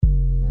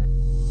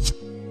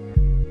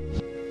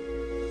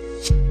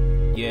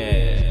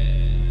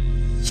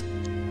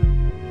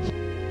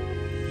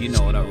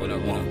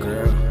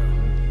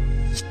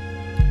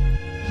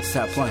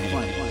Stop playing.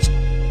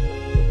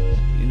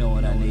 You know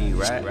what I need,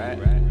 right?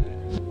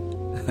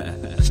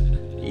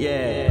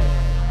 Yeah.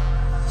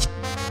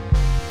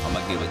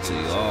 I'ma give it to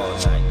you all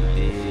night, you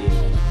dig?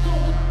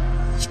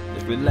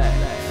 Just relax.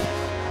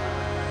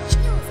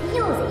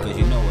 Cause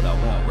you know what I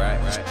want, right?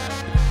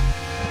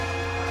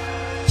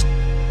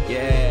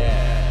 Yeah.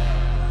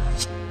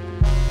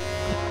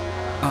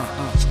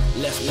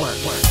 Let's work.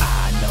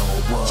 I know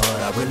what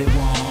I really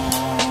want.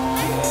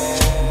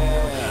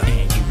 Yeah.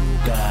 And you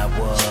got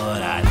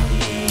what I need.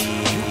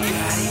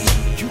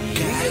 You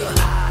got it.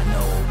 I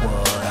know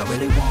what I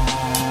really want.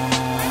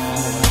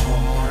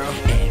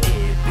 And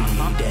it be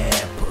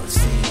that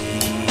pussy.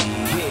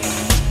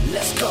 Yeah.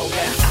 Let's go.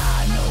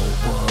 I know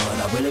what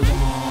I really want.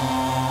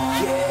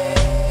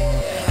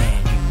 Yeah.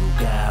 And you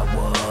got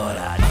what I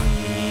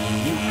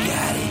need. You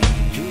got it.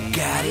 You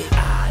got it. I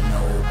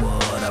know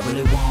what I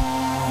really want.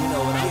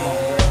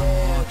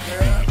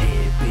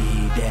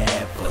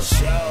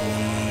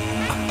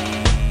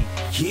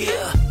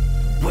 Yeah,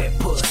 wet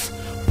puss,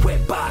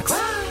 wet box.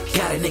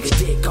 Got a nigga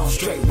dick on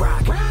straight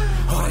rock.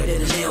 Harder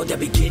than a nail that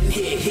be getting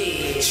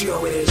hit. She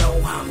already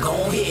know how I'm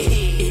gon' hit.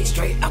 It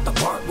straight out the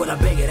park when I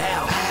bang it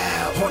out.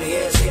 Horny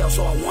as hell,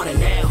 so I want it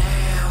now.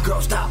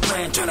 Girl, stop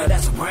playing, turn her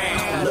ass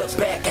around. Look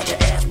back at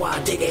your ass while I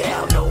dig it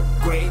out. No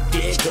grave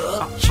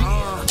digger,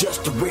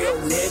 just a real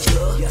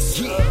nigga.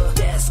 Yeah,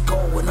 that's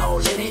going all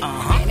in it.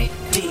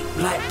 Deep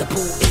like the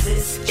pool is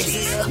this.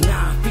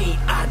 9 feet,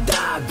 I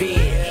dive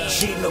in.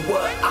 She know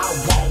what I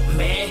want,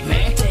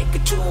 man. Take her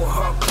to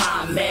her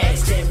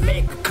climax and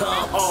make her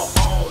come all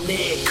on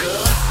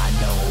nigga. I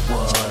know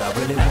what I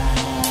really want.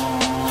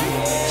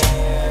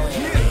 Yeah,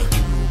 and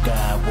you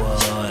got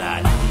what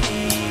I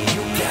need.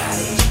 You got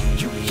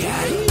it, you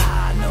got it. I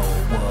know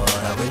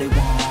what I really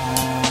want.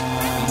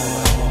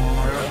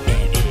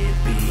 And it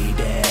be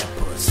that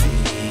pussy.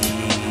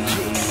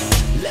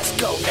 Let's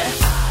go now.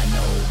 I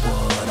know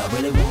what I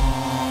really want.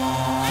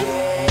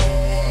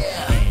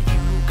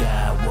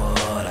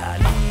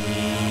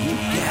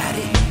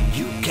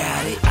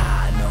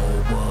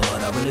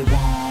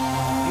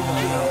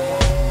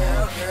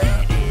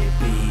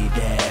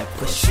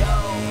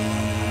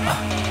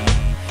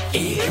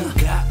 And you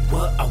got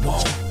what I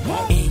want,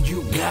 and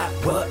you got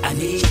what I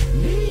need.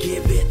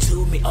 Give it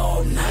to me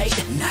all night,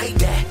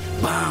 that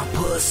bomb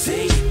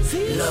pussy.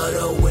 Love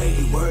the way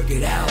you work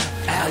it out.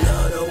 I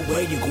love the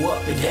way you go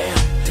up and down.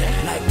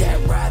 Like that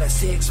ride at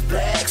Six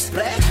Flags.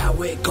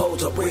 How it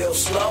goes up real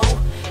slow,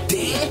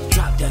 then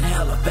drop down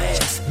hella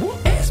fast.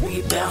 Ass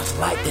me bounce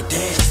like the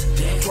dance.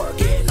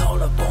 Twerking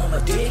all up on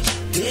the dick.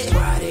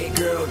 Ride it,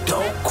 girl,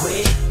 don't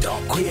quit.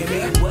 Give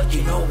me what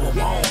you know I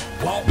want.